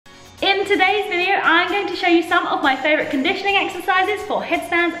today's video, I'm going to show you some of my favorite conditioning exercises for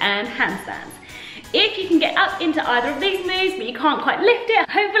headstands and handstands. If you can get up into either of these moves but you can't quite lift it,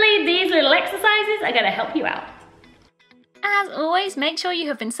 hopefully these little exercises are going to help you out. As always, make sure you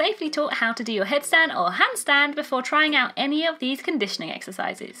have been safely taught how to do your headstand or handstand before trying out any of these conditioning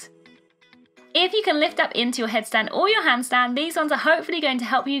exercises. If you can lift up into your headstand or your handstand, these ones are hopefully going to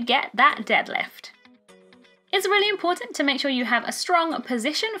help you get that deadlift. It's really important to make sure you have a strong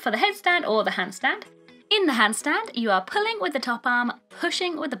position for the headstand or the handstand. In the handstand, you are pulling with the top arm,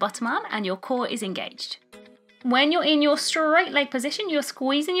 pushing with the bottom arm, and your core is engaged. When you're in your straight leg position, you're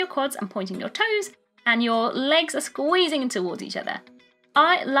squeezing your quads and pointing your toes, and your legs are squeezing towards each other.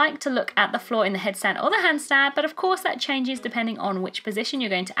 I like to look at the floor in the headstand or the handstand, but of course that changes depending on which position you're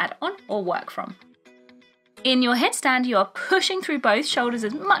going to add on or work from. In your headstand, you are pushing through both shoulders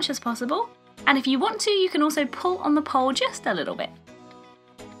as much as possible, and if you want to, you can also pull on the pole just a little bit.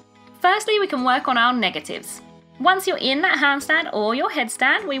 Firstly, we can work on our negatives. Once you're in that handstand or your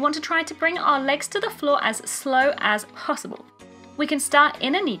headstand, we want to try to bring our legs to the floor as slow as possible. We can start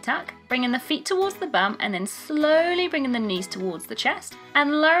in a knee tuck, bringing the feet towards the bum and then slowly bringing the knees towards the chest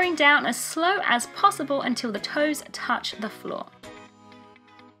and lowering down as slow as possible until the toes touch the floor.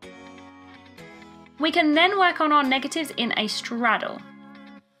 We can then work on our negatives in a straddle.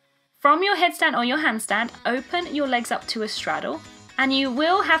 From your headstand or your handstand, open your legs up to a straddle, and you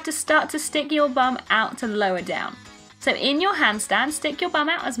will have to start to stick your bum out to lower down. So in your handstand, stick your bum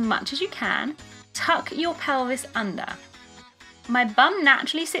out as much as you can, tuck your pelvis under. My bum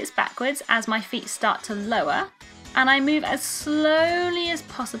naturally sits backwards as my feet start to lower, and I move as slowly as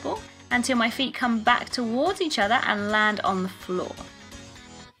possible until my feet come back towards each other and land on the floor.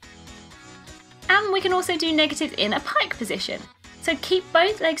 And we can also do negatives in a pike position. So keep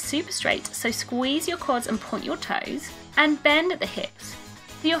both legs super straight, so squeeze your quads and point your toes, and bend at the hips.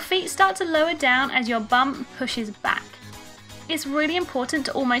 Your feet start to lower down as your bum pushes back. It's really important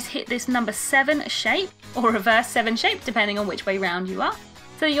to almost hit this number 7 shape, or reverse 7 shape, depending on which way round you are.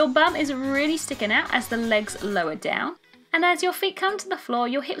 So your bum is really sticking out as the legs lower down, and as your feet come to the floor,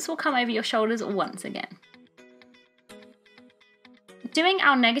 your hips will come over your shoulders once again. Doing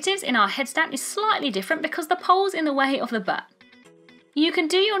our negatives in our headstand is slightly different because the pole's in the way of the butt. You can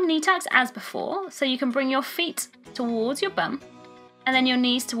do your knee tucks as before, so you can bring your feet towards your bum and then your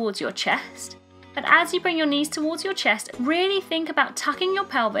knees towards your chest. But as you bring your knees towards your chest, really think about tucking your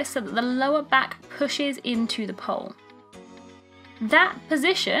pelvis so that the lower back pushes into the pole. That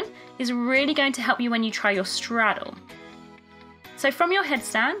position is really going to help you when you try your straddle. So from your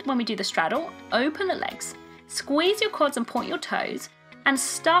headstand, when we do the straddle, open the legs, squeeze your quads and point your toes, and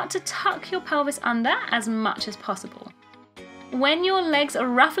start to tuck your pelvis under as much as possible. When your legs are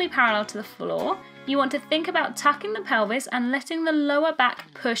roughly parallel to the floor, you want to think about tucking the pelvis and letting the lower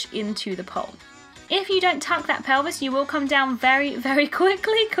back push into the pole. If you don't tuck that pelvis, you will come down very, very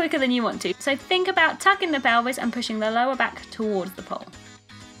quickly, quicker than you want to. So think about tucking the pelvis and pushing the lower back towards the pole.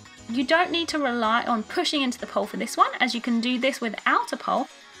 You don't need to rely on pushing into the pole for this one, as you can do this without a pole,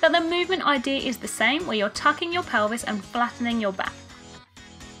 but the movement idea is the same, where you're tucking your pelvis and flattening your back.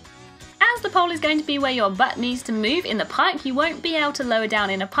 As the pole is going to be where your butt needs to move in the pike, you won't be able to lower down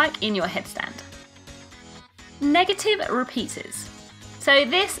in a pike in your headstand. Negative repeaters. So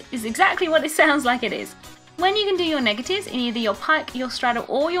this is exactly what it sounds like it is. When you can do your negatives in either your pike, your straddle,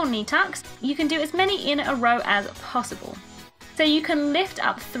 or your knee tucks, you can do as many in a row as possible. So you can lift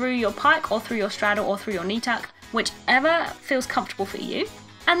up through your pike or through your straddle or through your knee tuck, whichever feels comfortable for you,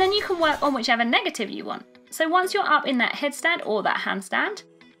 and then you can work on whichever negative you want. So once you're up in that headstand or that handstand,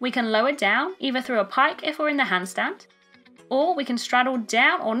 we can lower down either through a pike if we're in the handstand, or we can straddle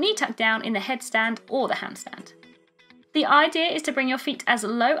down or knee tuck down in the headstand or the handstand. The idea is to bring your feet as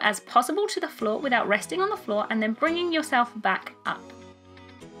low as possible to the floor without resting on the floor and then bringing yourself back up.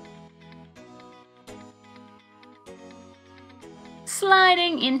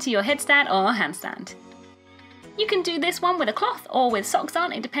 Sliding into your headstand or handstand. You can do this one with a cloth or with socks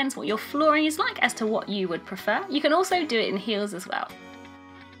on, it depends what your flooring is like as to what you would prefer. You can also do it in heels as well.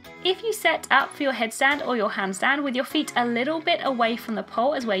 If you set up for your headstand or your handstand with your feet a little bit away from the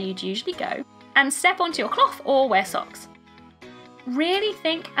pole as where you'd usually go, and step onto your cloth or wear socks. Really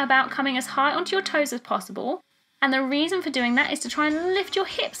think about coming as high onto your toes as possible, and the reason for doing that is to try and lift your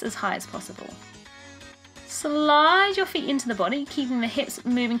hips as high as possible. Slide your feet into the body, keeping the hips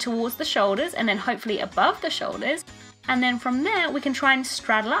moving towards the shoulders and then hopefully above the shoulders, and then from there we can try and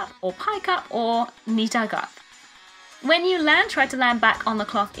straddle up or pike up or knee tuck up. When you land, try to land back on the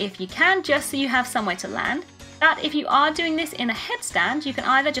cloth if you can, just so you have somewhere to land. But if you are doing this in a headstand, you can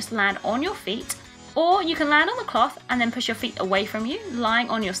either just land on your feet Or you can land on the cloth and then push your feet away from you, lying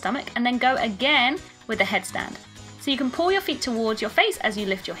on your stomach, and then go again with the headstand. So you can pull your feet towards your face as you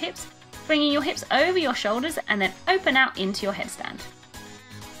lift your hips, bringing your hips over your shoulders and then open out into your headstand.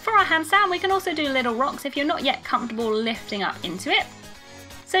 For our handstand, we can also do little rocks if you're not yet comfortable lifting up into it.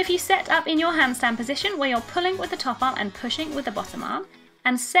 So if you set up in your handstand position where you're pulling with the top arm and pushing with the bottom arm,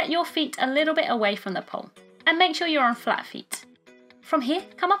 and set your feet a little bit away from the pole, and make sure you're on flat feet. From here,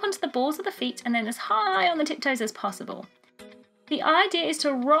 come up onto the balls of the feet and then as high on the tiptoes as possible. The idea is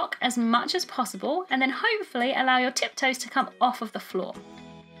to rock as much as possible and then hopefully allow your tiptoes to come off of the floor.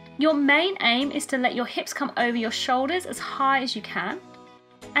 Your main aim is to let your hips come over your shoulders as high as you can,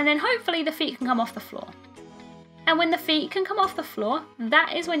 and then hopefully the feet can come off the floor. And when the feet can come off the floor,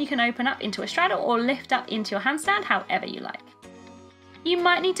 that is when you can open up into a straddle or lift up into your handstand, however you like. You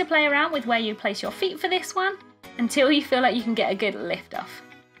might need to play around with where you place your feet for this one, until you feel like you can get a good lift off.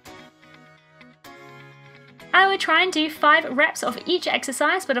 I would try and do 5 reps of each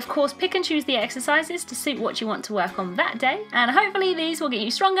exercise, but of course pick and choose the exercises to suit what you want to work on that day, and hopefully these will get you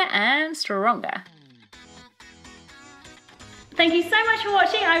stronger and stronger. Thank you so much for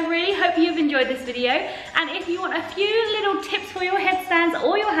watching. I really hope you've enjoyed this video, and if you want a few little tips for your headstands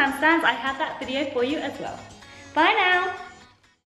or your handstands, I have that video for you as well. Bye now!